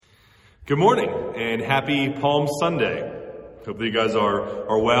Good morning and happy Palm Sunday. Hope that you guys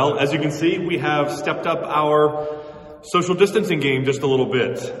are well. As you can see, we have stepped up our social distancing game just a little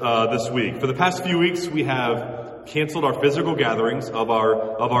bit this week. For the past few weeks, we have canceled our physical gatherings of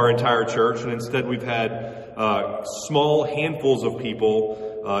our entire church, and instead we've had small handfuls of people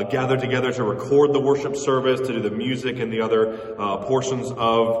gathered together to record the worship service, to do the music and the other portions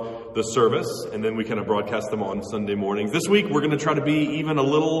of the service, and then we kind of broadcast them on Sunday mornings. This week, we're going to try to be even a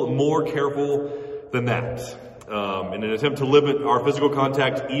little more careful than that, in an attempt to limit our physical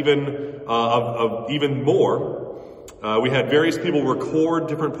contact even more. We had various people record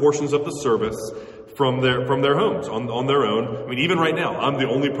different portions of the service from their homes on their own. I mean, even right now, I'm the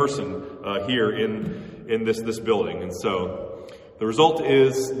only person here in this building, and so the result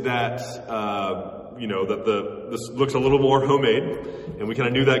is that this looks a little more homemade, and we kind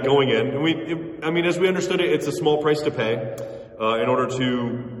of knew that going in. And as we understood it, it's a small price to pay in order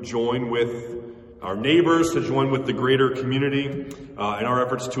to join with our neighbors, to join with the greater community in our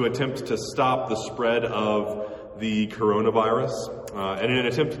efforts to attempt to stop the spread of the coronavirus, and in an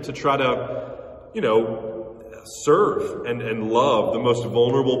attempt to try to, serve and love the most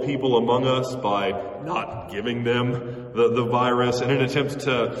vulnerable people among us by not giving them the virus, and in an attempt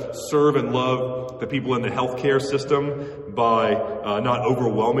to serve and love the people in the healthcare system by not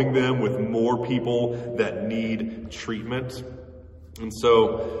overwhelming them with more people that need treatment. And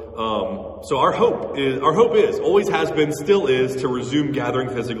so our hope is, always has been, still is, to resume gathering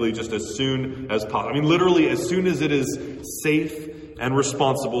physically just as soon as possible. I mean, literally as soon as it is safe and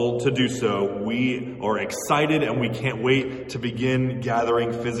responsible to do so. We are excited and we can't wait to begin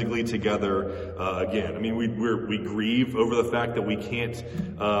gathering physically together again. I mean, we grieve over the fact that we can't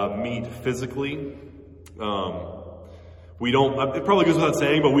meet physically. We don't. It probably goes without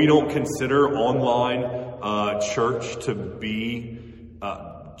saying, but we don't consider online church to be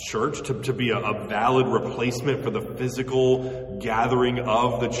to be a valid replacement for the physical gathering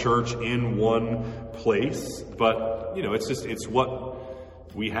of the church in one place. But it's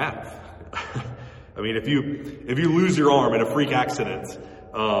what we have. I mean, if you lose your arm in a freak accident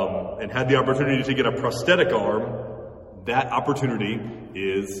and had the opportunity to get a prosthetic arm, that opportunity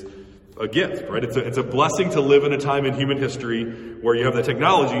is a gift, right? It's a blessing to live in a time in human history where you have the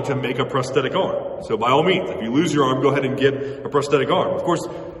technology to make a prosthetic arm. So by all means, if you lose your arm, go ahead and get a prosthetic arm. Of course,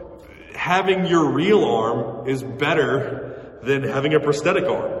 having your real arm is better than having a prosthetic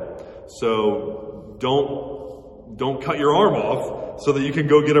arm. So don't cut your arm off so that you can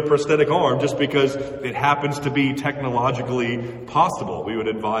go get a prosthetic arm just because it happens to be technologically possible. We would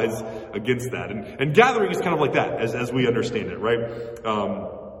advise against that. And gathering is kind of like that as we understand it, right?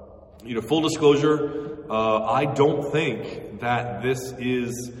 Full disclosure, I don't think that this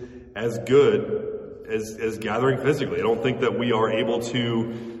is as good as gathering physically. I don't think that we are able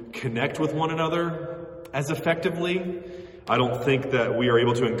to connect with one another as effectively. I don't think that we are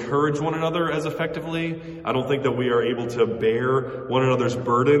able to encourage one another as effectively. I don't think that we are able to bear one another's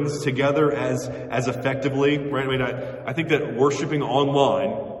burdens together as effectively, right? I mean, I think that worshiping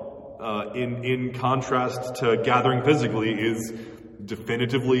online, in contrast to gathering physically, is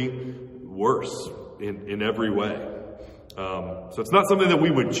definitively worse in every way. So it's not something that we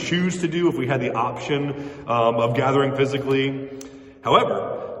would choose to do if we had the option of gathering physically.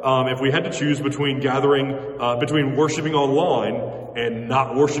 However, if we had to choose between worshiping online and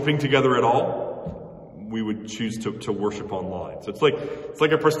not worshiping together at all, we would choose to worship online. So it's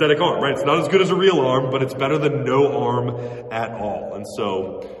like a prosthetic arm, right? It's not as good as a real arm, but it's better than no arm at all. And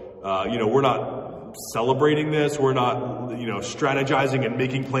so, we're not celebrating this. We're not, strategizing and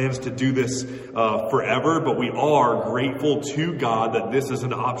making plans to do this forever, but we are grateful to God that this is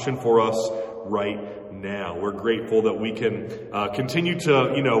an option for us right now. We're grateful that we can continue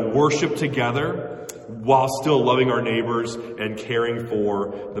to, worship together while still loving our neighbors and caring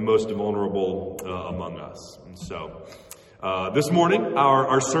for the most vulnerable among us. And so this morning,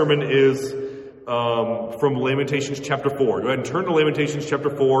 our sermon is from Lamentations chapter 4. Go ahead and turn to Lamentations chapter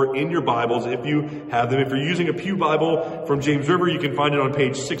 4 in your Bibles if you have them. If you're using a Pew Bible from James River, you can find it on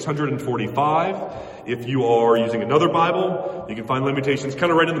page 645. If you are using another Bible, you can find Lamentations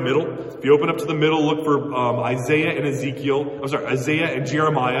kind of right in the middle. If you open up to the middle, look for Isaiah and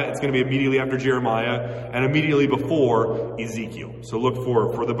Jeremiah. It's going to be immediately after Jeremiah and immediately before Ezekiel. So look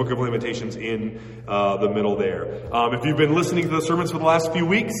for the book of Lamentations in the middle there. If you've been listening to the sermons for the last few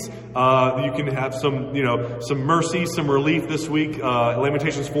weeks, you can have some mercy, some relief this week.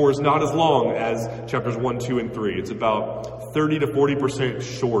 Lamentations 4 is not as long as chapters 1, 2, and 3. It's about 30 to 40%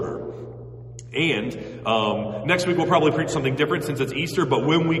 shorter. And next week we'll probably preach something different since it's Easter, but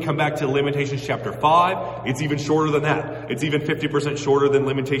when we come back to Lamentations chapter 5, it's even shorter than that. It's even 50% shorter than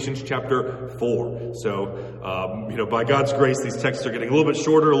Lamentations chapter 4. So, by God's grace, these texts are getting a little bit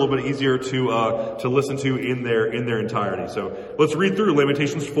shorter, a little bit easier to listen to in their entirety. So let's read through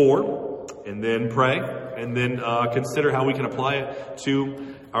Lamentations 4 and then pray and then consider how we can apply it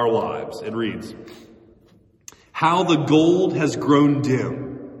to our lives. It reads, "How the gold has grown dim.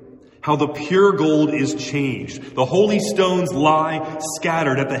 How the pure gold is changed. The holy stones lie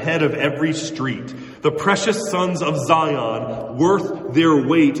scattered at the head of every street. The precious sons of Zion, worth their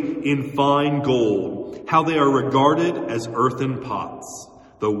weight in fine gold. How they are regarded as earthen pots,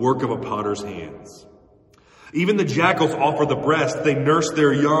 the work of a potter's hands. Even the jackals offer the breast, they nurse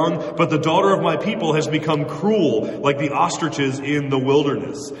their young, but the daughter of my people has become cruel, like the ostriches in the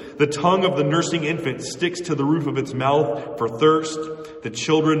wilderness. The tongue of the nursing infant sticks to the roof of its mouth for thirst. The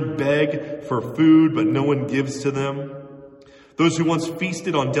children beg for food, but no one gives to them. Those who once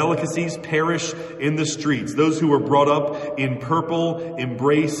feasted on delicacies perish in the streets. Those who were brought up in purple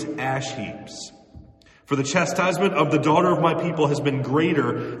embrace ash heaps. For the chastisement of the daughter of my people has been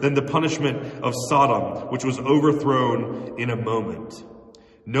greater than the punishment of Sodom, which was overthrown in a moment.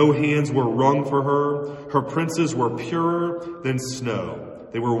 No hands were wrung for her. Her princes were purer than snow.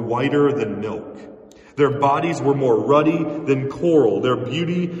 They were whiter than milk. Their bodies were more ruddy than coral. Their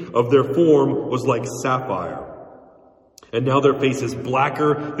beauty of their form was like sapphire. And now their face is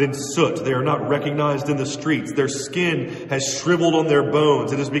blacker than soot. They are not recognized in the streets. Their skin has shriveled on their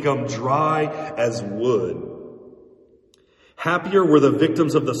bones. It has become dry as wood. Happier were the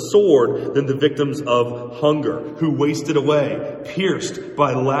victims of the sword than the victims of hunger, who wasted away, pierced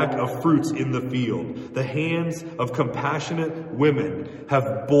by lack of fruits in the field. The hands of compassionate women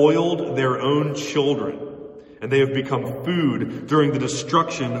have boiled their own children, and they have become food during the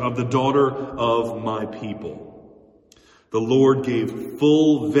destruction of the daughter of my people. The Lord gave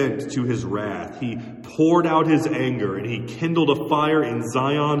full vent to his wrath. He poured out his anger, and he kindled a fire in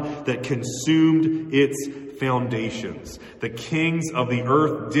Zion that consumed its foundations. The kings of the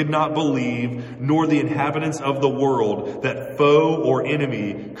earth did not believe, nor the inhabitants of the world, that foe or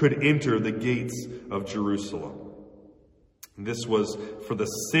enemy could enter the gates of Jerusalem. This was for the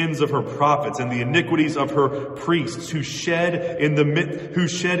sins of her prophets and the iniquities of her priests, who shed in the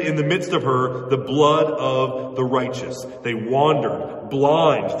midst of her the blood of the righteous. They wandered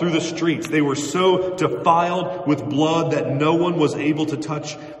blind through the streets. They were so defiled with blood that no one was able to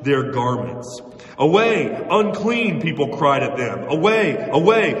touch their garments. Away, unclean, people cried at them. Away,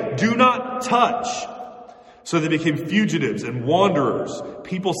 away, do not touch. So they became fugitives and wanderers.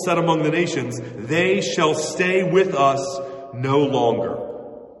 People said among the nations, they shall stay with us no longer.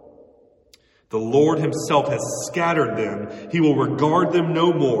 The Lord himself has scattered them. He will regard them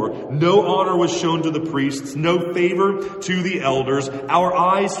no more. No honor was shown to the priests, no favor to the elders. Our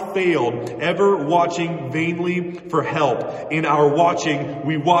eyes failed, ever watching vainly for help. In our watching,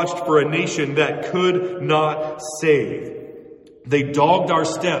 we watched for a nation that could not save. They dogged our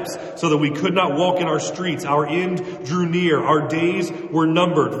steps so that we could not walk in our streets. Our end drew near. Our days were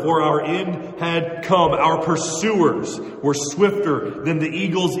numbered, for our end had come. Our pursuers were swifter than the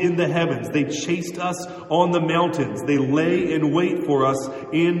eagles in the heavens. They chased us on the mountains. They lay in wait for us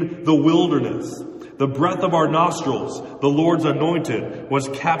in the wilderness. The breath of our nostrils, the Lord's anointed, was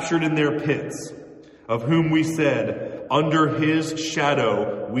captured in their pits, of whom we said, under his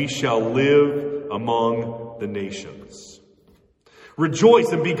shadow we shall live among the nations. Rejoice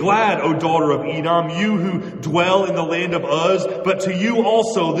and be glad, O daughter of Edom, you who dwell in the land of Uz. But to you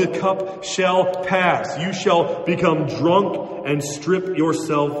also the cup shall pass. You shall become drunk and strip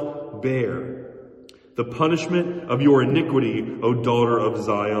yourself bare. The punishment of your iniquity, O daughter of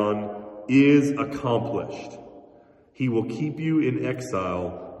Zion, is accomplished. He will keep you in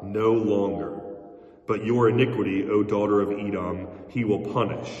exile no longer. But your iniquity, O daughter of Edom, he will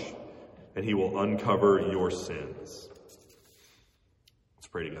punish, and he will uncover your sins.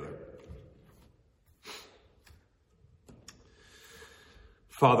 Pray together.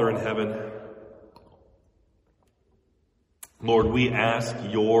 Father in heaven, Lord, we ask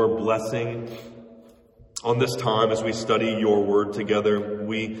your blessing on this time as we study your word together.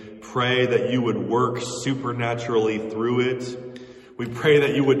 We pray that you would work supernaturally through it. We pray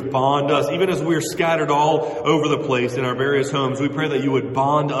that you would bond us, even as we're scattered all over the place in our various homes. We pray that you would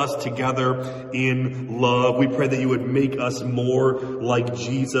bond us together in love. We pray that you would make us more like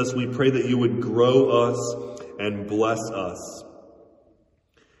Jesus. We pray that you would grow us and bless us.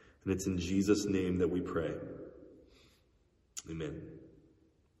 And it's in Jesus' name that we pray. Amen.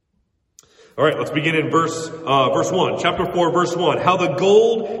 All right, let's begin in verse 1. Chapter 4, verse 1. How the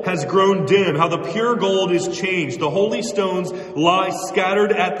gold has grown dim, how the pure gold is changed. The holy stones lie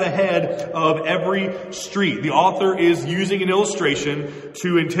scattered at the head of every street. The author is using an illustration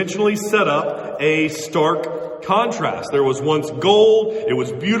to intentionally set up a stark contrast. There was once gold, it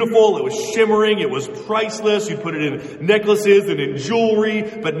was beautiful, it was shimmering, it was priceless. You put it in necklaces and in jewelry,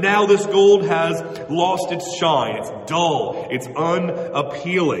 but now this gold has lost its shine. It's dull, it's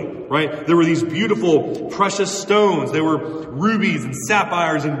unappealing, right? There were these beautiful precious stones. They were rubies and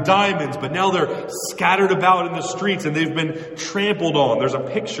sapphires and diamonds, but now they're scattered about in the streets and they've been trampled on. There's a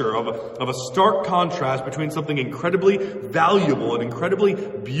picture of a stark contrast between something incredibly valuable and incredibly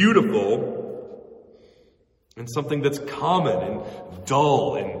beautiful and something that's common and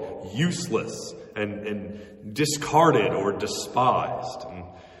dull and useless and discarded or despised. And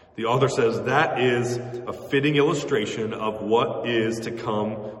the author says that is a fitting illustration of what is to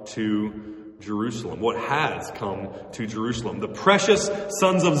come to Jerusalem, what has come to Jerusalem. The precious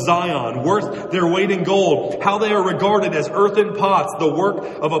sons of Zion, worth their weight in gold, how they are regarded as earthen pots, the work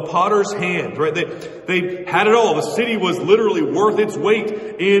of a potter's hand, right? They had it all. The city was literally worth its weight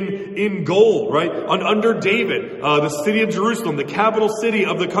in gold, right? Under David, the city of Jerusalem, the capital city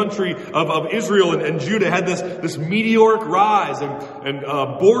of the country of Israel and Judah, had this meteoric rise, and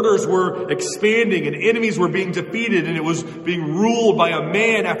borders were expanding and enemies were being defeated, and it was being ruled by a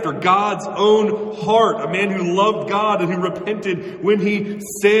man after God's own heart, a man who loved God and who repented when he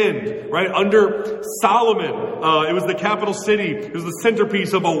sinned, right? Under Solomon, it was the capital city. It was the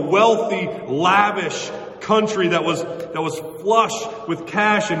centerpiece of a wealthy, lavish country that was flush with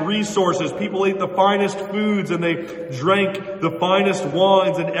cash and resources. People ate the finest foods and they drank the finest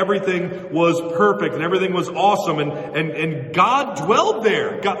wines, and everything was perfect and everything was awesome. And God dwelled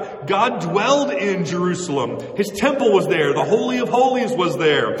there. God dwelled in Jerusalem. His temple was there. The Holy of Holies was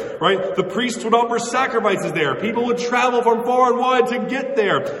there, right? The priests would offer sacrifices there. People would travel from far and wide to get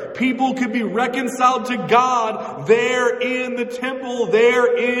there. People could be reconciled to God there in the temple,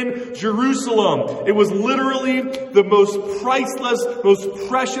 there in Jerusalem. It was literally the most priceless, most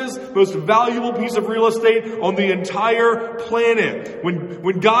precious, most valuable piece of real estate on the entire planet.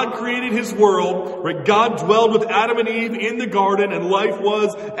 When God created His world, right, God dwelled with Adam and Eve in the garden, and life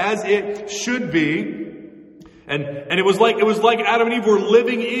was as it should be. And it was like Adam and Eve were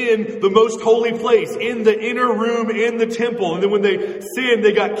living in the most holy place, in the inner room in the temple. And then when they sinned,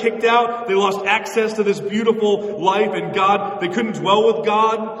 they got kicked out. They lost access to this beautiful life, and they couldn't dwell with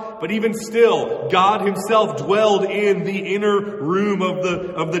God. But even still, God Himself dwelled in the inner room of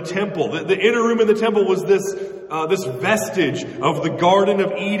the temple. The inner room in the temple was this vestige of the Garden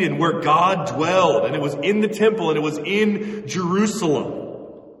of Eden where God dwelled. And it was in the temple, and it was in Jerusalem.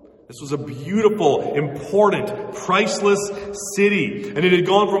 This was a beautiful, important, priceless city. And it had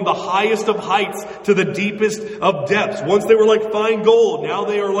gone from the highest of heights to the deepest of depths. Once they were like fine gold. Now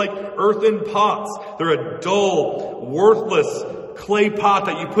they are like earthen pots. They're a dull, worthless clay pot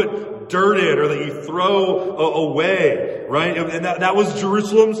that you put dirt in or that you throw away, right? And that was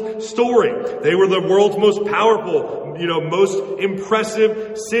Jerusalem's story. They were the world's most powerful, most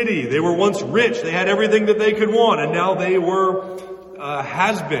impressive city. They were once rich. They had everything that they could want. And now they were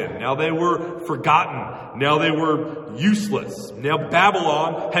has been. Now they were forgotten. Now they were useless. Now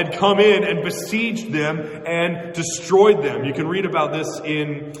Babylon had come in and besieged them and destroyed them. You can read about this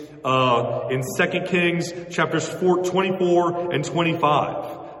in 2 Kings chapters 24 and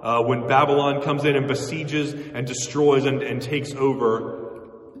 25. When Babylon comes in and besieges and destroys and takes over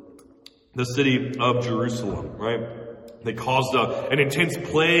the city of Jerusalem, right? They caused an intense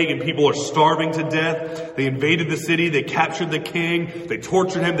plague, and people are starving to death. They invaded the city. They captured the king. They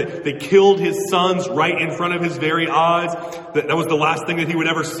tortured him. They killed his sons right in front of his very eyes. That was the last thing that he would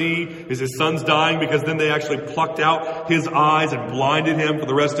ever see, is his sons dying, because then they actually plucked out his eyes and blinded him for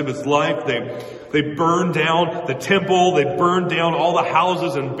the rest of his life. They burned down the temple. They burned down all the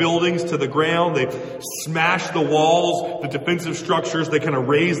houses and buildings to the ground. They smashed the walls, the defensive structures. They kind of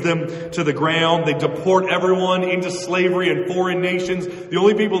razed them to the ground. They deport everyone into slavery in foreign nations. The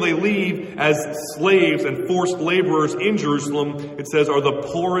only people they leave as slaves and forced laborers in Jerusalem, it says, are the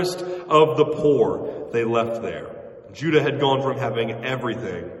poorest of the poor. They left there. Judah had gone from having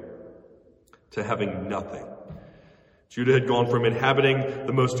everything to having nothing. Judah had gone from inhabiting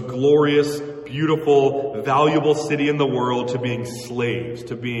the most glorious, beautiful, valuable city in the world to being slaves,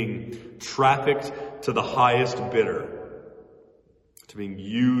 to being trafficked to the highest bidder, to being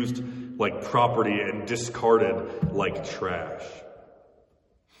used like property and discarded like trash.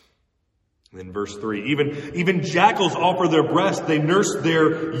 And then verse 3, even jackals offer their breast, they nurse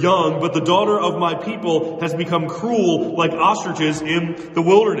their young, but the daughter of my people has become cruel like ostriches in the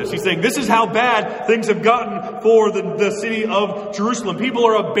wilderness. He's saying this is how bad things have gotten for the city of Jerusalem. People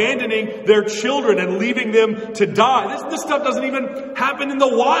are abandoning their children and leaving them to die. This stuff doesn't even happen in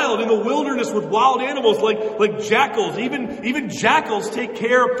the wild, in the wilderness with wild animals like jackals. Even jackals take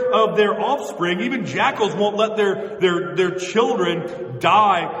care of their offspring. Even jackals won't let their children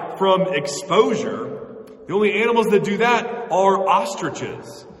die from exposure. The only animals that do that are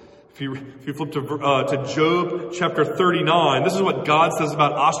ostriches. If you flip to Job chapter 39, this is what God says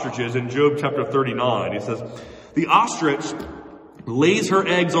about ostriches in Job chapter 39. He says, the ostrich lays her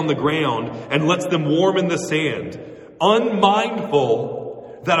eggs on the ground and lets them warm in the sand, unmindful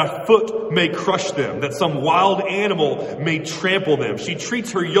that a foot may crush them, that some wild animal may trample them. She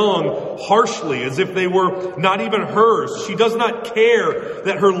treats her young harshly as if they were not even hers. She does not care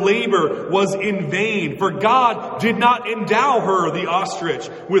that her labor was in vain, for God did not endow her, the ostrich,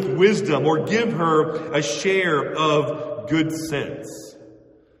 with wisdom or give her a share of good sense.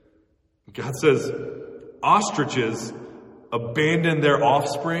 God says ostriches abandon their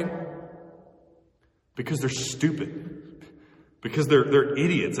offspring because they're stupid. Because they're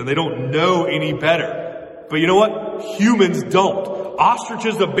idiots and they don't know any better. But you know what? Humans don't.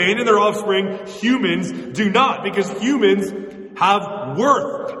 Ostriches abandon their offspring. Humans do not, because humans have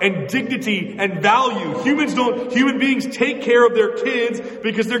worth and dignity and value. Human beings take care of their kids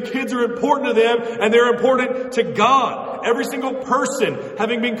because their kids are important to them and they're important to God. Every single person,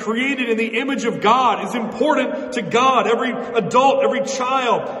 having been created in the image of God, is important to God. Every adult, every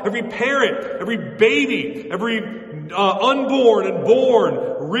child, every parent, every baby, every unborn and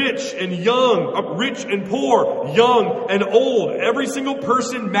born, rich and young, rich and poor, young and old. Every single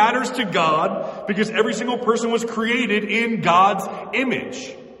person matters to God because every single person was created in God's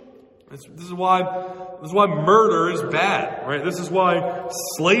image. This is why murder is bad, right? This is why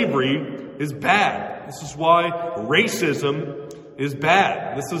slavery is bad. This is why racism is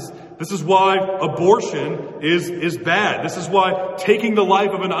bad. This is why abortion is bad. This is why taking the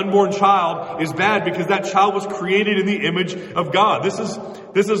life of an unborn child is bad, because that child was created in the image of God. This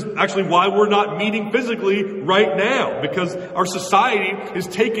is actually why we're not meeting physically right now, because our society is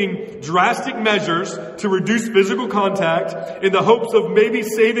taking drastic measures to reduce physical contact in the hopes of maybe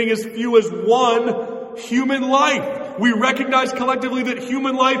saving as few as one human life. We recognize collectively that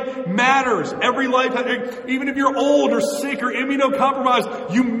human life matters. Every life, even if you're old or sick or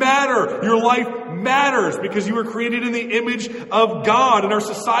immunocompromised, you matter. Your life matters because you were created in the image of God. And our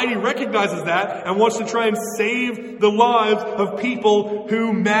society recognizes that and wants to try and save the lives of people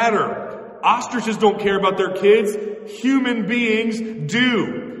who matter. Ostriches don't care about their kids. Human beings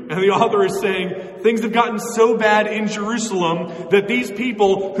do. And the author is saying things have gotten so bad in Jerusalem that these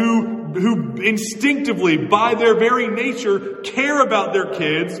people who instinctively, by their very nature, care about their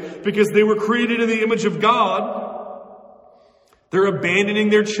kids because they were created in the image of God, they're abandoning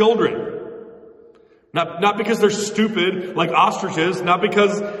their children. Not because they're stupid like ostriches, not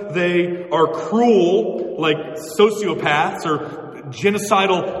because they are cruel like sociopaths or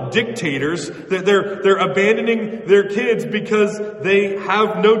genocidal dictators. They're abandoning their kids because they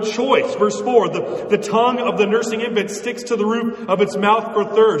have no choice. Verse 4, the tongue of the nursing infant sticks to the roof of its mouth for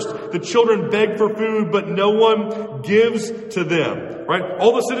thirst. The children beg for food, but no one gives to them. Right?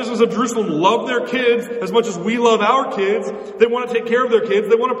 All the citizens of Jerusalem love their kids as much as we love our kids. They want to take care of their kids.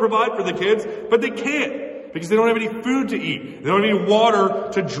 They want to provide for the kids, but they can't because they don't have any food to eat. They don't have any water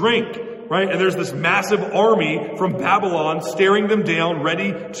to drink. Right? And there's this massive army from Babylon staring them down,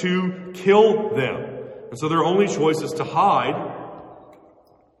 ready to kill them. And so their only choice is to hide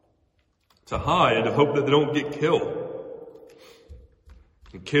and to hope that they don't get killed.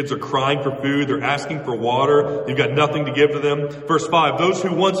 The kids are crying for food. They're asking for water. You've got nothing to give to them. Verse 5, those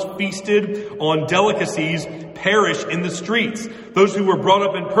who once feasted on delicacies perish in the streets. Those who were brought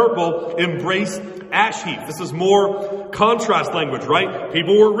up in purple embrace ash heap. This is more contrast language, right?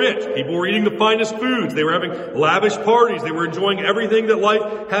 People were rich. People were eating the finest foods. They were having lavish parties. They were enjoying everything that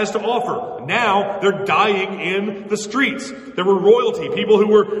life has to offer. Now they're dying in the streets. There were royalty, people who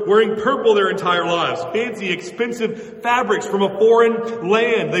were wearing purple their entire lives, fancy, expensive fabrics from a foreign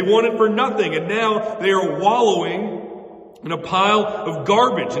land they wanted for nothing, and now they are wallowing in a pile of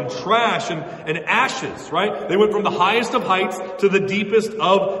garbage and trash and ashes, right? They went from the highest of heights to the deepest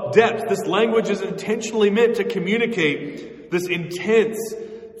of depths. This language is intentionally meant to communicate this intense,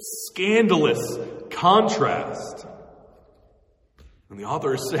 scandalous contrast. And the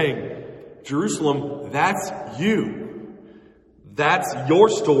author is saying, Jerusalem, that's you. That's your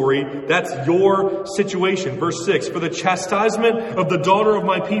story. That's your situation. Verse 6, for the chastisement of the daughter of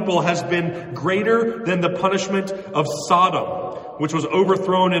my people has been greater than the punishment of Sodom, which was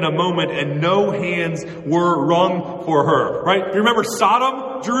overthrown in a moment, and no hands were wrung for her. Right? You remember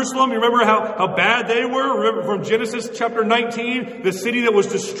Sodom, Jerusalem? You remember how bad they were? Remember from Genesis chapter 19, the city that was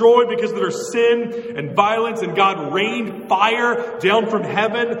destroyed because of their sin and violence, and God rained fire down from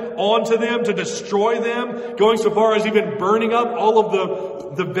heaven onto them to destroy them, going so far as even burning up all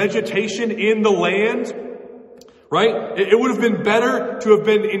of the vegetation in the land. Right? It would have been better to have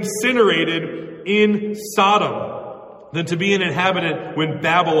been incinerated in Sodom than to be an inhabitant when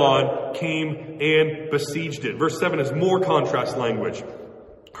Babylon came and besieged it. Verse 7 is more contrast language.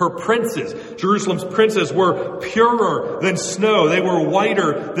 Her princes, Jerusalem's princes, were purer than snow. They were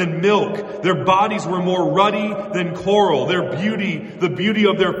whiter than milk. Their bodies were more ruddy than coral. Their beauty, the beauty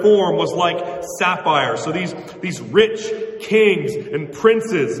of their form, was like sapphire. So these rich kings and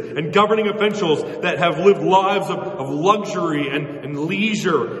princes and governing officials that have lived lives of luxury and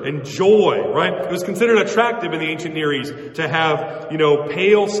leisure and joy, right? It was considered attractive in the ancient Near East to have,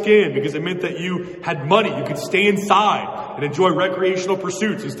 pale skin, because it meant that you had money. You could stay inside and enjoy recreational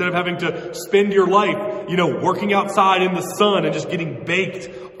pursuits instead of having to spend your life, working outside in the sun and just getting baked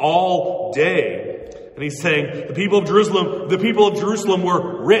all day. And he's saying the people of Jerusalem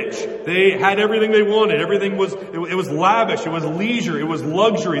were rich. They had everything they wanted. Everything was lavish. It was leisure. It was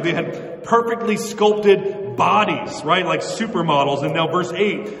luxury. They had perfectly sculpted bodies, right? Like supermodels. And now verse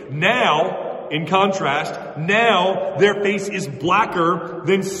 8, now, in contrast, now their face is blacker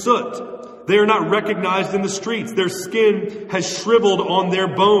than soot. They are not recognized in the streets. Their skin has shriveled on their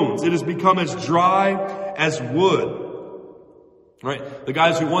bones. It has become as dry as wood. Right? The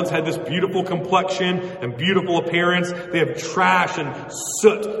guys who once had this beautiful complexion and beautiful appearance, they have trash and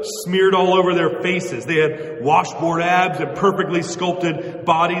soot smeared all over their faces. They had washboard abs and perfectly sculpted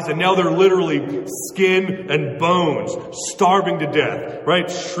bodies, and now they're literally skin and bones, starving to death, right?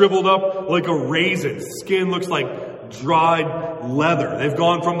 Shriveled up like a raisin. Skin looks like dried leather. They've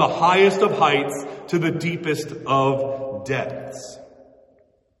gone from the highest of heights to the deepest of depths.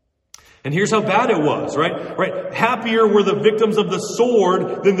 And here's how bad it was, right? Happier were the victims of the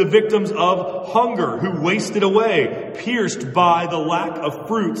sword than the victims of hunger, who wasted away, pierced by the lack of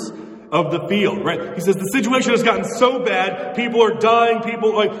fruits of the field, right? He says the situation has gotten so bad, people are dying,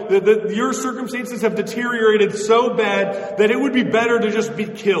 your circumstances have deteriorated so bad that it would be better to just be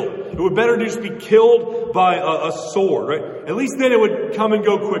killed. It would be better to just be killed by a sword, right? At least then it would come and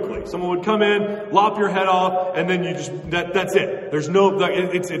go quickly. Someone would come in, lop your head off, and then that's it.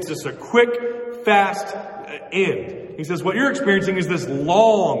 It's just a quick, fast end. He says what you're experiencing is this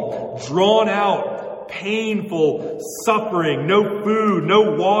long, drawn out, painful suffering, no food,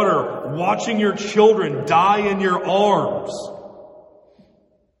 no water, watching your children die in your arms.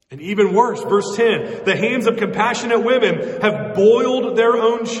 And even worse, verse 10, the hands of compassionate women have boiled their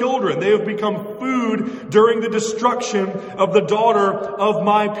own children. They have become food during the destruction of the daughter of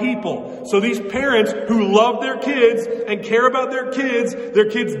my people. So these parents who love their kids and care about their kids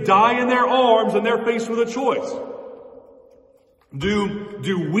die in their arms, and they're faced with a choice.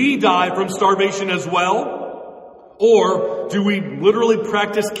 Do we die from starvation as well? Or do we literally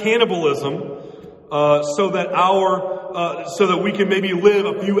practice cannibalism so that we can maybe live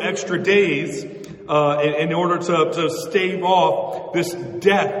a few extra days in order to stave off this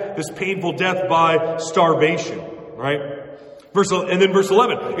painful death by starvation, right? And then verse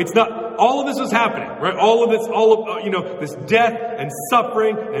 11, it's not, all of this is happening, right? This death and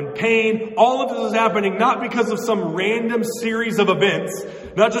suffering and pain, all of this is happening not because of some random series of events,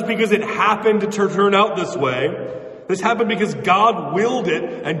 not just because it happened to turn out this way. This happened because God willed it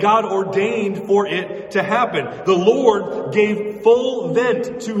and God ordained for it to happen. The Lord gave full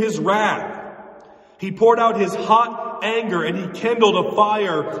vent to his wrath. He poured out his hot anger and he kindled a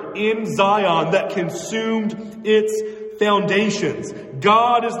fire in Zion that consumed its foundations.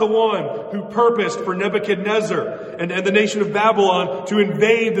 God is the one who purposed for Nebuchadnezzar and the nation of Babylon to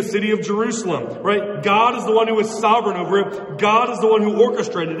invade the city of Jerusalem, right? God is the one who is sovereign over it. God is the one who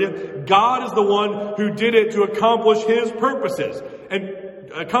orchestrated it. God is the one who did it to accomplish his purposes, and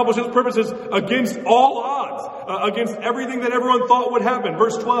accomplish his purposes against all odds, against everything that everyone thought would happen.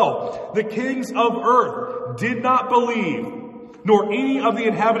 Verse 12, the kings of earth did not believe, nor any of the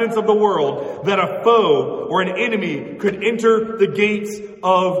inhabitants of the world, that a foe or an enemy could enter the gates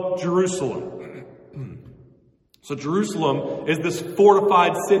of Jerusalem. So Jerusalem is this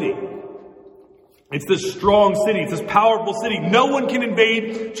fortified city. It's this strong city. It's this powerful city. No one can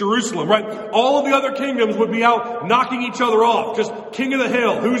invade Jerusalem, right? All of the other kingdoms would be out knocking each other off. Just king of the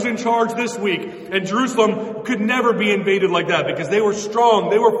hill. Who's in charge this week? And Jerusalem could never be invaded like that because they were strong.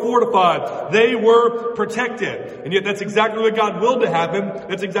 They were fortified. They were protected. And yet that's exactly what God willed to happen.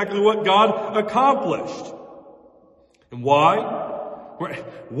 That's exactly what God accomplished. And why?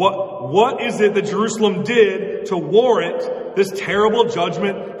 What is it that Jerusalem did to warrant this terrible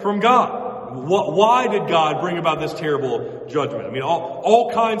judgment from God? Why did God bring about this terrible judgment? I mean,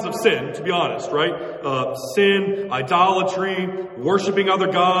 all kinds of sin, to be honest, right? Sin, idolatry, worshiping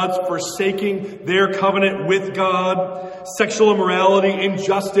other gods, forsaking their covenant with God, sexual immorality,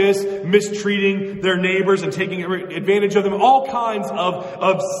 injustice, mistreating their neighbors and taking advantage of them, all kinds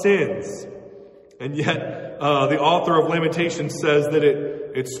of sins. And yet, the author of Lamentations says that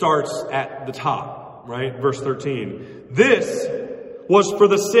it starts at the top, right? Verse 13. This was for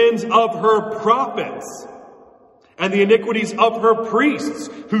the sins of her prophets and the iniquities of her priests,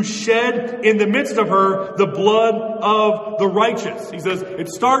 who shed in the midst of her the blood of the righteous. He says it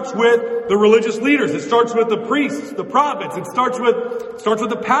starts with the religious leaders. It starts with the priests, the prophets. It starts with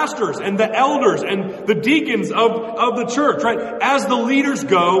the pastors and the elders and the deacons of the church, right? As the leaders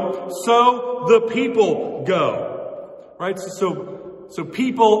go, so the people go, right? So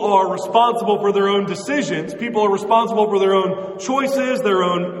people are responsible for their own decisions. People are responsible for their own choices, their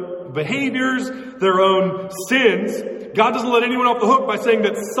own behaviors, their own sins. God doesn't let anyone off the hook by saying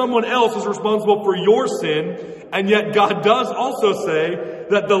that someone else is responsible for your sin. And yet God does also say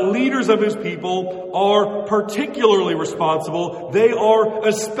that the leaders of his people are particularly responsible. They are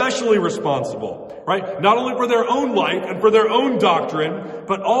especially responsible, right? Not only for their own life and for their own doctrine,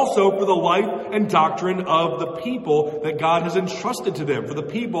 but also for the life and doctrine of the people that God has entrusted to them, for the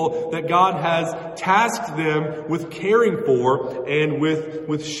people that God has tasked them with caring for and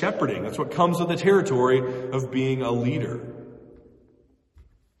with shepherding. That's what comes with the territory of being a leader.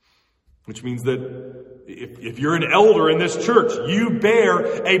 Which means that if you're an elder in this church, you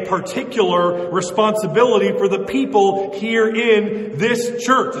bear a particular responsibility for the people here in this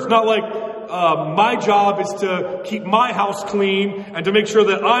church. It's not like my job is to keep my house clean and to make sure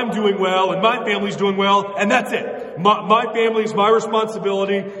that I'm doing well and my family's doing well, and that's it. My family is my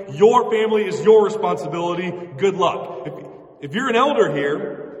responsibility. Your family is your responsibility. Good luck. If you're an elder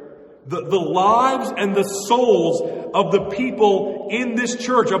here, the lives and the souls of the people in this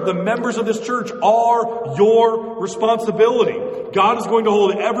church, of the members of this church, are your responsibility. God is going to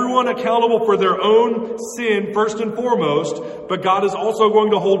hold everyone accountable for their own sin first and foremost, but God is also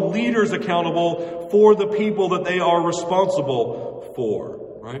going to hold leaders accountable for the people that they are responsible for.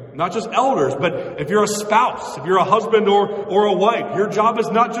 Right? Not just elders, but if you're a spouse, if you're a husband or a wife, your job is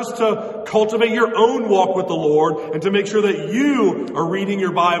not just to cultivate your own walk with the Lord and to make sure that you are reading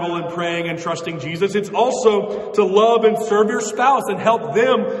your Bible and praying and trusting Jesus. It's also to love and serve your spouse and help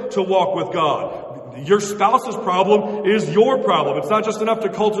them to walk with God. Your spouse's problem is your problem. It's not just enough to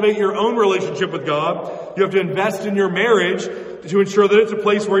cultivate your own relationship with God. You have to invest in your marriage to ensure that it's a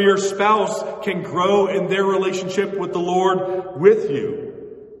place where your spouse can grow in their relationship with the Lord with you.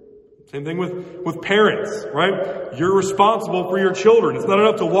 Same thing with parents, right? You're responsible for your children. It's not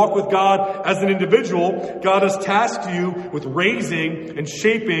enough to walk with God as an individual. God has tasked you with raising and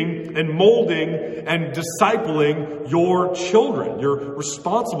shaping and molding and discipling your children. You're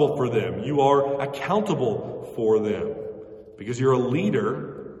responsible for them. You are accountable for them because you're a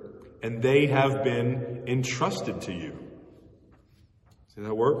leader and they have been entrusted to you. See how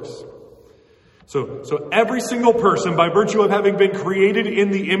that works? So every single person, by virtue of having been created in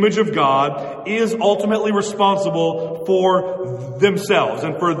the image of God, is ultimately responsible for themselves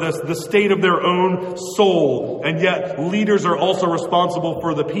and for the state of their own soul. And yet leaders are also responsible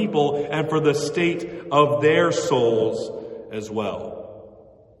for the people and for the state of their souls as well.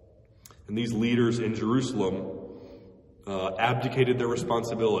 And these leaders in Jerusalem abdicated their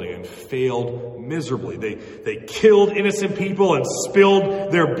responsibility and failed miserably. They killed innocent people and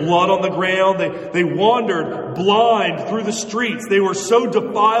spilled their blood on the ground. They wandered blind through the streets. They were so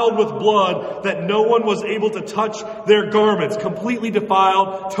defiled with blood that no one was able to touch their garments. Completely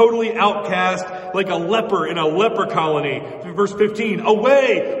defiled, totally outcast, like a leper in a leper colony. Verse 15,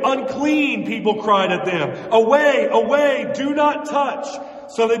 "Away, unclean," people cried at them. "Away, away, do not touch."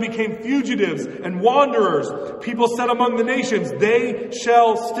 So they became fugitives and wanderers. People said among the nations, "They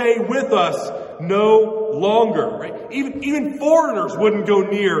shall stay with us no longer." Right? Even foreigners wouldn't go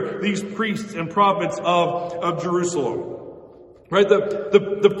near these priests and prophets of Jerusalem. Right?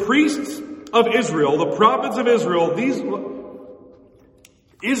 The priests of Israel, the prophets of Israel,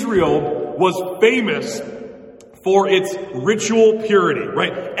 Israel was famous for its ritual purity.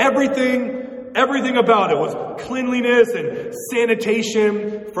 Right? Everything Everything about it was cleanliness and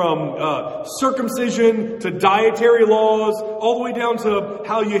sanitation, from circumcision to dietary laws, all the way down to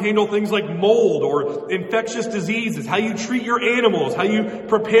how you handle things like mold or infectious diseases, how you treat your animals, how you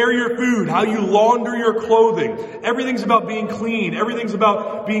prepare your food, how you launder your clothing. Everything's about being clean. Everything's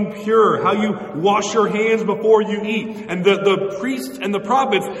about being pure, how you wash your hands before you eat. And the priests and the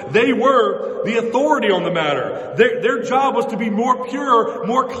prophets, they were the authority on the matter. Their job was to be more pure,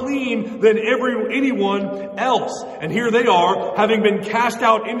 more clean than anyone else. And here they are, having been cast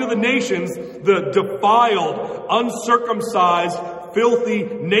out into the nations, the defiled, uncircumcised, filthy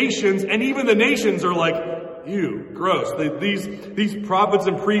nations. And even the nations are like, ew, gross. These prophets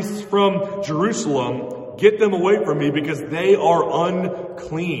and priests from Jerusalem, get them away from me because they are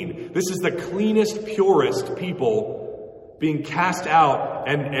unclean. This is the cleanest, purest people being cast out,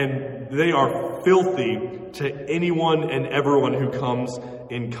 and they are filthy to anyone and everyone who comes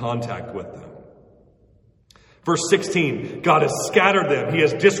in contact with them. Verse 16, God has scattered them. He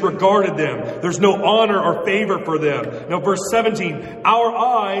has disregarded them. There's no honor or favor for them. Now, verse 17, our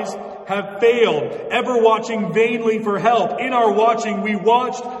eyes have failed, ever watching vainly for help. In our watching, we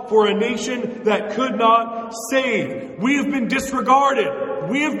watched for a nation that could not save. We have been disregarded.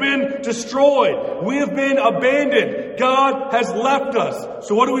 We have been destroyed. We have been abandoned. God has left us.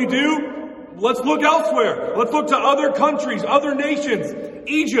 So what do? Let's look elsewhere. Let's look to other countries, other nations.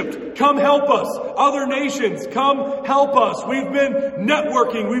 Egypt, come help us. Other nations, come help us. We've been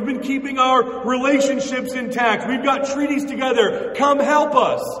networking. We've been keeping our relationships intact. We've got treaties together. Come help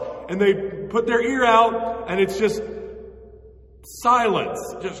us. And they put their ear out, and it's just silence,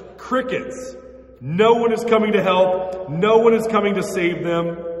 just crickets. No one is coming to help. No one is coming to save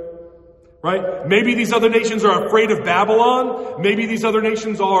them. Right? Maybe these other nations are afraid of Babylon. Maybe these other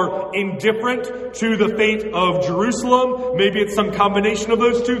nations are indifferent to the fate of Jerusalem. Maybe it's some combination of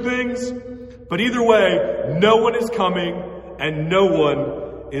those two things. But either way, no one is coming and no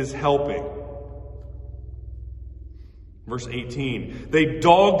one is helping. Verse 18, they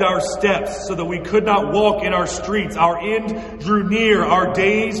dogged our steps so that we could not walk in our streets. Our end drew near. Our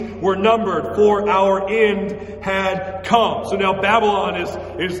days were numbered, for our end had come. So now Babylon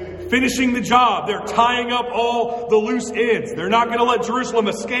is finishing the job. They're tying up all the loose ends. They're not going to let Jerusalem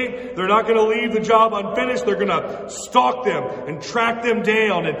escape. They're not going to leave the job unfinished. They're going to stalk them and track them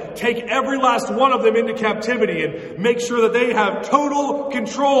down and take every last one of them into captivity and make sure that they have total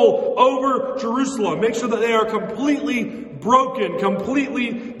control over Jerusalem. Make sure that they are completely broken,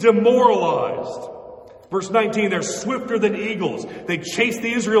 completely demoralized. Verse 19, they're swifter than eagles. They chase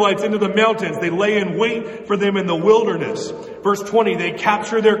the Israelites into the mountains. They lay in wait for them in the wilderness. Verse 20, they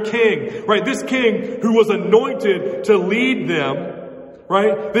capture their king. Right? This king who was anointed to lead them.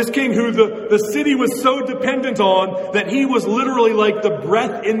 Right? This king who the city was so dependent on that he was literally like the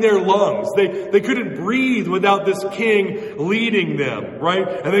breath in their lungs. They couldn't breathe without this king leading them. Right?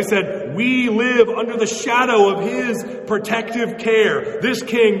 And they said, we live under the shadow of his protective care. This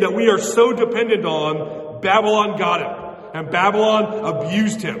king that we are so dependent on, Babylon got him. And Babylon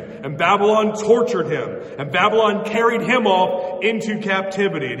abused him. And Babylon tortured him. And Babylon carried him off into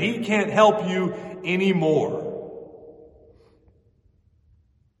captivity. And he can't help you anymore.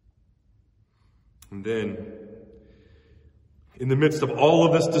 And then, in the midst of all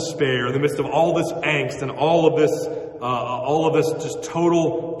of this despair, in the midst of all this angst and all of this just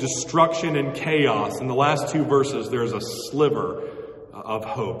total destruction and chaos, in the last two verses, there's a sliver of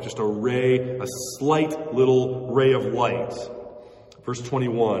hope, just a slight little ray of light. Verse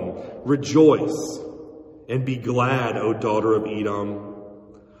 21, rejoice and be glad, O daughter of Edom,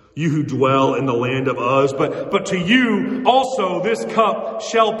 you who dwell in the land of Uz, but to you also this cup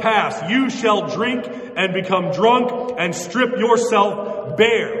shall pass. You shall drink and become drunk and strip yourself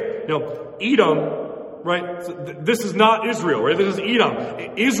bare. Now, Edom, right? This is not Israel, right? This is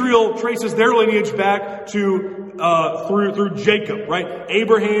Edom. Israel traces their lineage back to through Jacob, right?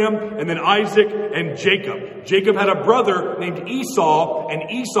 Abraham and then Isaac and Jacob. Jacob had a brother named Esau, and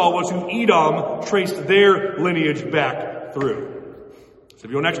Esau was who Edom traced their lineage back through. So if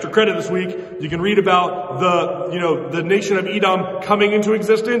you want extra credit this week, you can read about the nation of Edom coming into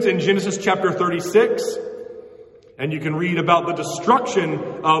existence in Genesis chapter 36. And you can read about the destruction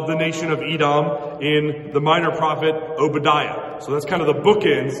of the nation of Edom in the minor prophet Obadiah. So that's kind of the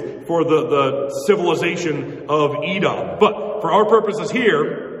bookends for the civilization of Edom. But for our purposes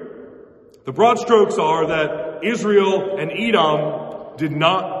here, the broad strokes are that Israel and Edom did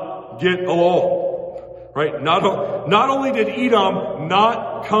not get along. Right? Not only did Edom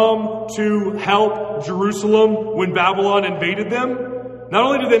not come to help Jerusalem when Babylon invaded them, not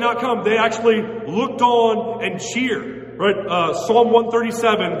only did they not come, they actually looked on and cheered. right? Psalm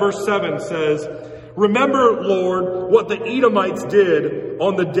 137 verse 7 says, "Remember, Lord, what the Edomites did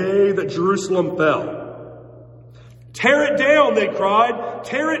on the day that Jerusalem fell. Tear it down," they cried.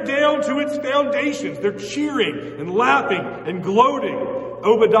 "Tear it down to its foundations." They're cheering and laughing and gloating.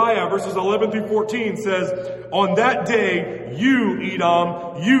 Obadiah verses 11 through 14 says, "On that day, you,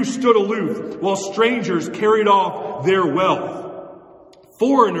 Edom, you stood aloof while strangers carried off their wealth.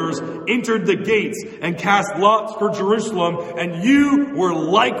 Foreigners entered the gates and cast lots for Jerusalem, and you were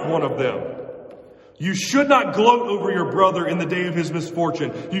like one of them. You should not gloat over your brother in the day of his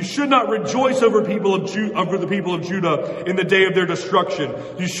misfortune. You should not rejoice over the people of Judah in the day of their destruction.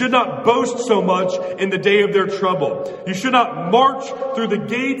 You should not boast so much in the day of their trouble. You should not march through the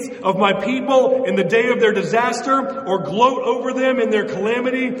gates of my people in the day of their disaster, or gloat over them in their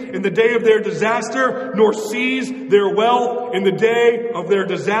calamity in the day of their disaster, nor seize their wealth in the day of their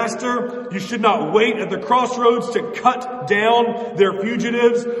disaster. You should not wait at the crossroads to cut down their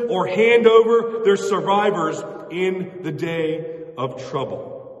fugitives or hand over their survivors in the day of trouble."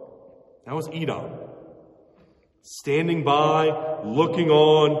 That was Edom. Standing by, looking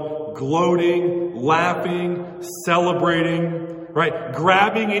on, gloating, laughing, celebrating, right?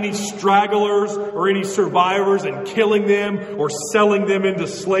 Grabbing any stragglers or any survivors and killing them or selling them into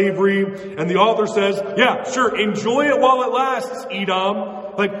slavery. And the author says, yeah, sure, enjoy it while it lasts, Edom.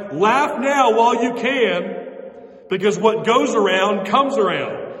 Like, laugh now while you can, because what goes around comes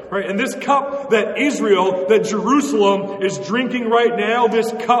around. Right? And this cup that Israel, that Jerusalem is drinking right now, this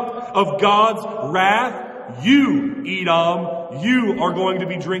cup of God's wrath, you, Edom, you are going to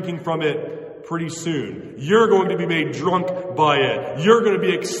be drinking from it pretty soon. You're going to be made drunk by it. You're going to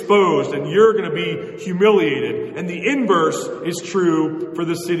be exposed and you're going to be humiliated. And the inverse is true for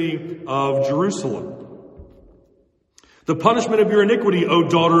the city of Jerusalem. The punishment of your iniquity, O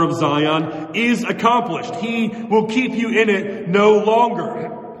daughter of Zion, is accomplished. He will keep you in it no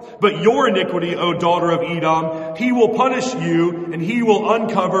longer. But your iniquity, O daughter of Edom, he will punish you and he will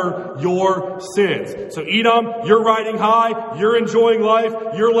uncover your sins. So Edom, you're riding high, you're enjoying life,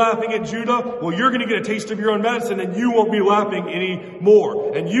 you're laughing at Judah. Well, you're going to get a taste of your own medicine and you won't be laughing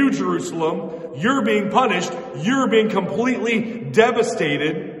anymore. And you, Jerusalem, you're being punished, you're being completely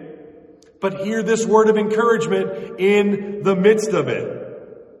devastated. But hear this word of encouragement in the midst of it.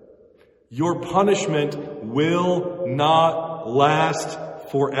 Your punishment will not last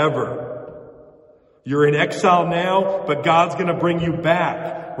forever. You're in exile now, but God's going to bring you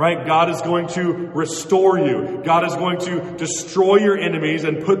back, right? God is going to restore you. God is going to destroy your enemies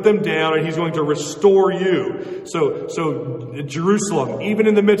and put them down, and he's going to restore you. So Jerusalem, even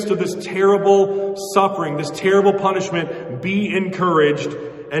in the midst of this terrible suffering, this terrible punishment, be encouraged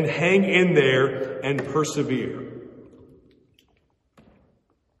and hang in there and persevere.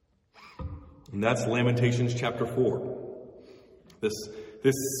 And that's Lamentations chapter 4.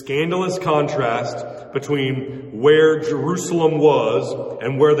 This scandalous contrast between where Jerusalem was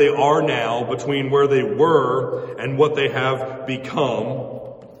and where they are now, between where they were and what they have become.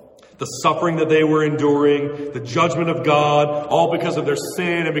 The suffering that they were enduring, the judgment of God, all because of their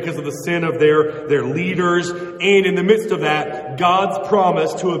sin and because of the sin of their leaders. And in the midst of that, God's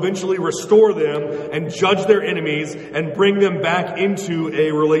promise to eventually restore them and judge their enemies and bring them back into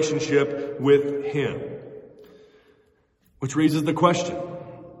a relationship with him. Which raises the question,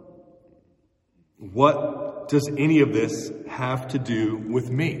 what does any of this have to do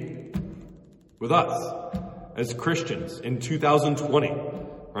with me? With us as Christians in 2020,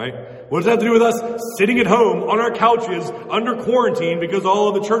 right? What does that have to do with us sitting at home on our couches under quarantine because all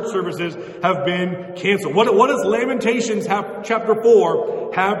of the church services have been canceled? What does Lamentations chapter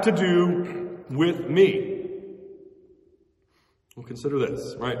 4 have to do with me? Well, consider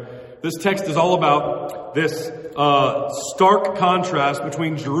this, right? This text is all about this stark contrast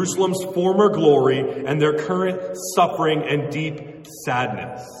between Jerusalem's former glory and their current suffering and deep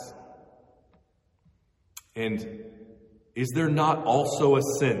sadness. And is there not also a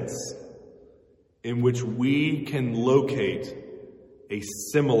sense in which we can locate a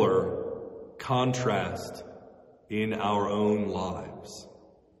similar contrast in our own lives?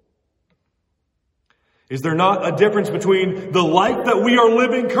 Is there not a difference between the life that we are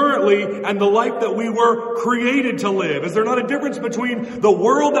living currently and the life that we were created to live? Is there not a difference between the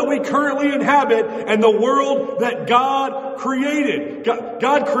world that we currently inhabit and the world that God created?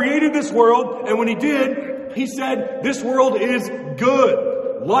 God created this world, and when he did, he said, this world is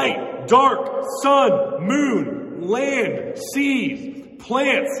good. Light, dark, sun, moon, land, seas,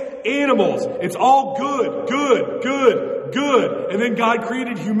 plants, animals. It's all good, good, good, good. And then God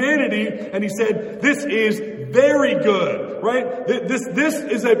created humanity and he said, this is very good, right? This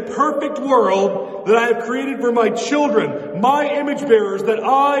is a perfect world that I have created for my children, my image bearers that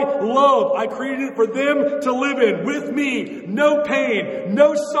I love. I created it for them to live in with me. No pain,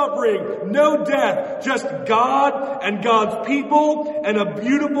 no suffering, no death, just God and God's people and a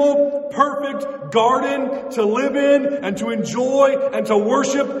beautiful, perfect garden to live in and to enjoy and to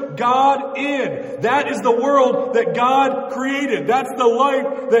worship God in. That is the world that God created. That's the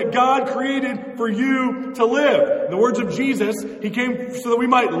life that God created for you to live. In the words of Jesus, He came so that we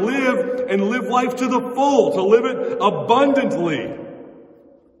might live and live life to the full, to live it abundantly.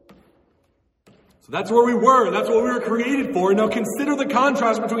 So that's where we were. That's what we were created for. And now consider the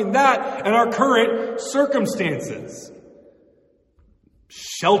contrast between that and our current circumstances.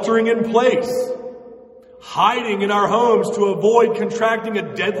 Sheltering in place. Hiding in our homes to avoid contracting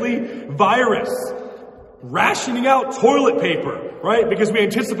a deadly virus. Rationing out toilet paper, right? Because we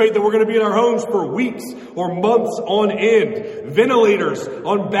anticipate that we're going to be in our homes for weeks or months on end. Ventilators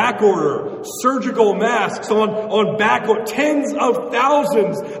on back order. Surgical masks on back order. Tens of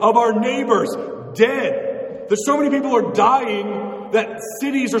thousands of our neighbors dead. There's so many people are dying that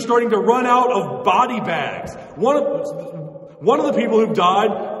cities are starting to run out of body bags. One of the people who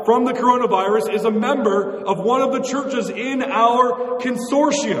died from the coronavirus is a member of one of the churches in our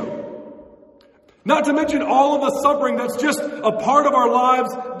consortium. Not to mention all of the suffering that's just a part of our lives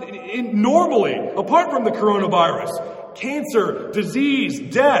normally, apart from the coronavirus. Cancer, disease,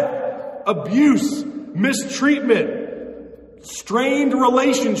 death, abuse, mistreatment, strained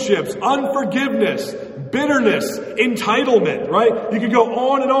relationships, unforgiveness, bitterness, entitlement, right? You could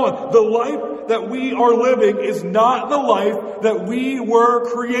go on and on. The life that we are living is not the life that we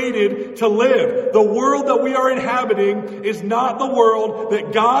were created to live. The world that we are inhabiting is not the world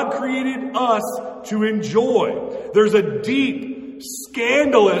that God created us to enjoy. There's a deep,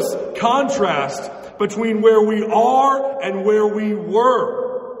 scandalous contrast between where we are and where we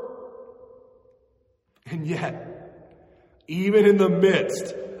were. And yet, even in the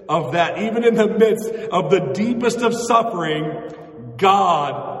midst of that, even in the midst of the deepest of suffering,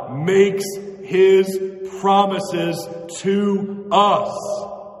 God makes His promises to us.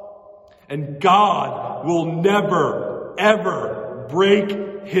 And God will never, ever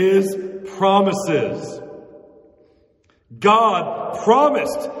break His promises. God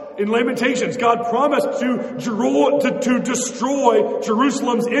promised in Lamentations, God promised to destroy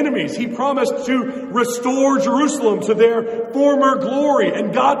Jerusalem's enemies. He promised to restore Jerusalem to their former glory.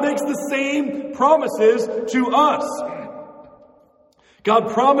 And God makes the same promises to us.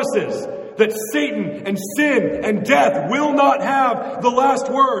 God promises that Satan and sin and death will not have the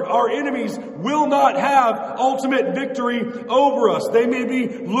last word. Our enemies will not have ultimate victory over us. They may be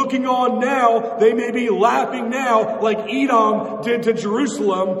looking on now. They may be laughing now like Edom did to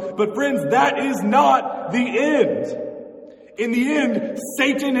Jerusalem. But friends, that is not the end. In the end,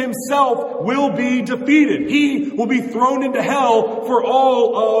 Satan himself will be defeated. He will be thrown into hell for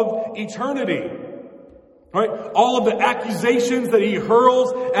all of eternity. Right? All of the accusations that he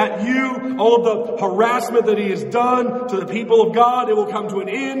hurls at you, all of the harassment that he has done to the people of God, it will come to an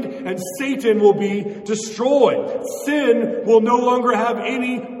end and Satan will be destroyed. Sin will no longer have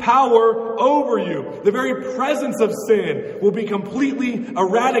any power over you. The very presence of sin will be completely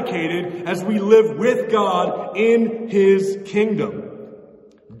eradicated as we live with God in His kingdom.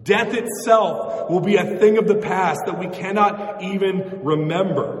 Death itself will be a thing of the past that we cannot even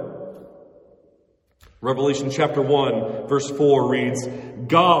remember. Revelation chapter 1, verse 4 reads,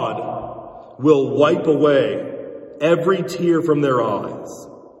 God will wipe away every tear from their eyes,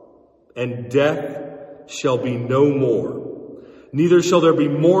 and death shall be no more. Neither shall there be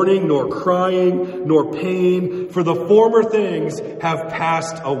mourning, nor crying, nor pain, for the former things have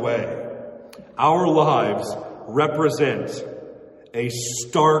passed away. Our lives represent a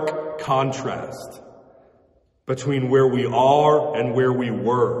stark contrast between where we are and where we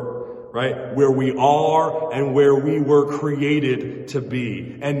were. Right? Where we are and where we were created to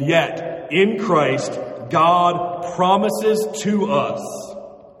be. And yet, in Christ, God promises to us,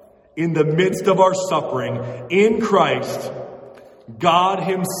 in the midst of our suffering, in Christ, God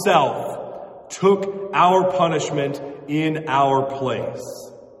Himself took our punishment in our place.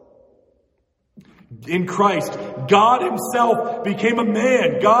 In Christ, God Himself became a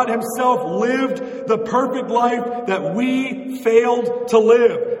man. God Himself lived the perfect life that we failed to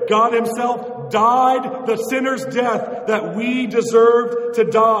live. God Himself died the sinner's death that we deserved to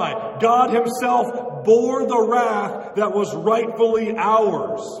die. God Himself bore the wrath that was rightfully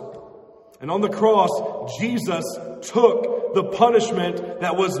ours. And on the cross, Jesus took the punishment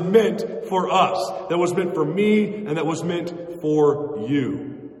that was meant for us, that was meant for me, and that was meant for you.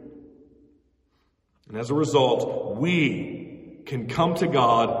 And as a result, we can come to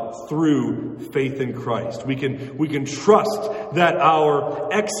God through faith in Christ. We can trust that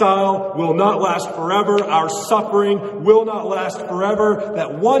our exile will not last forever, our suffering will not last forever,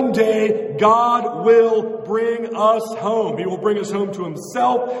 that one day God will bring us home. He will bring us home to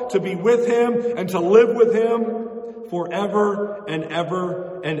himself, to be with him, and to live with him forever and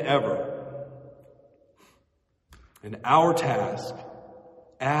ever and ever. And our task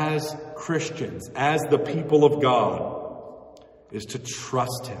as Christians, as the people of God, is to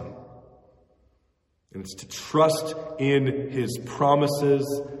trust him. And it's to trust in his promises,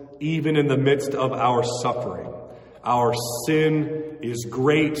 even in the midst of our suffering. Our sin is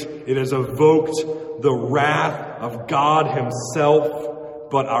great. It has evoked the wrath of God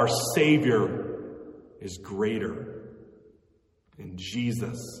himself, but our Savior is greater. And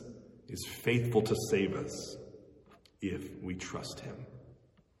Jesus is faithful to save us if we trust him.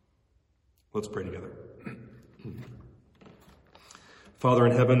 Let's pray together. Father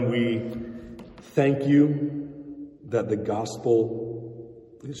in heaven, we thank you that the gospel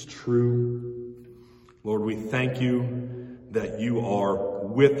is true. Lord, we thank you that you are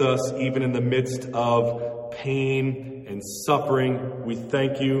with us even in the midst of pain and suffering. We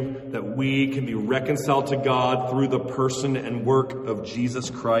thank you that we can be reconciled to God through the person and work of Jesus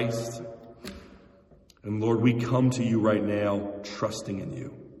Christ. And Lord, we come to you right now trusting in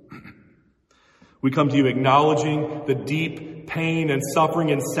you. We come to you acknowledging the deep pain and suffering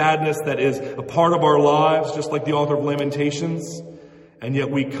and sadness that is a part of our lives, just like the author of Lamentations. And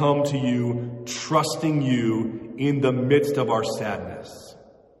yet we come to you trusting you in the midst of our sadness,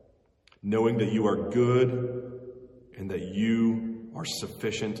 knowing that you are good and that you are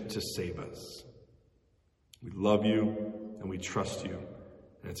sufficient to save us. We love you and we trust you.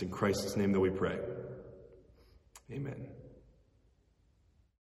 And it's in Christ's name that we pray. Amen.